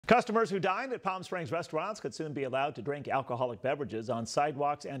Customers who dine at Palm Springs restaurants could soon be allowed to drink alcoholic beverages on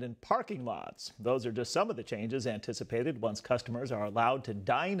sidewalks and in parking lots. Those are just some of the changes anticipated once customers are allowed to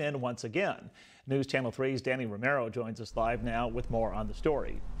dine in once again. News Channel 3's Danny Romero joins us live now with more on the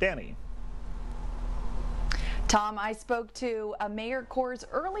story. Danny. Tom, I spoke to Mayor Kors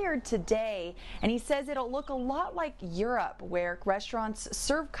earlier today, and he says it'll look a lot like Europe, where restaurants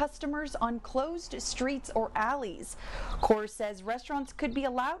serve customers on closed streets or alleys. Kors says restaurants could be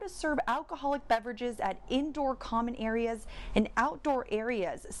allowed to serve alcoholic beverages at indoor common areas and outdoor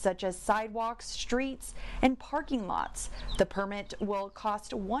areas such as sidewalks, streets, and parking lots. The permit will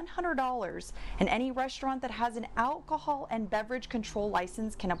cost $100, and any restaurant that has an alcohol and beverage control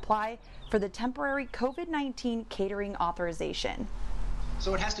license can apply for the temporary COVID-19 catering authorization.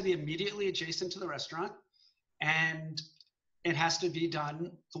 So it has to be immediately adjacent to the restaurant, and it has to be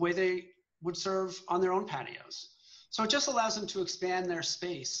done the way they would serve on their own patios. So it just allows them to expand their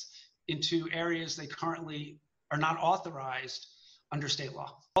space into areas they currently are not authorized under state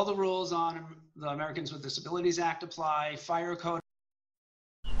law. All the rules on the Americans with Disabilities Act apply, fire code.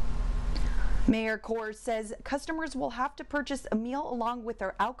 Mayor Kors says customers will have to purchase a meal along with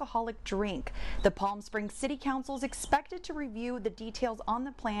their alcoholic drink. The Palm Springs City Council is expected to review the details on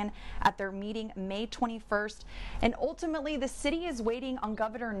the plan at their meeting May 21st. And ultimately, the city is waiting on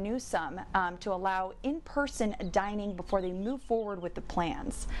Governor Newsom to allow in-person dining before they move forward with the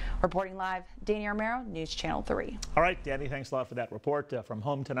plans. Reporting live, Danny Romero, News Channel 3. All right, Danny, thanks a lot for that report from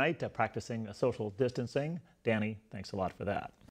home tonight, practicing social distancing. Danny, thanks a lot for that.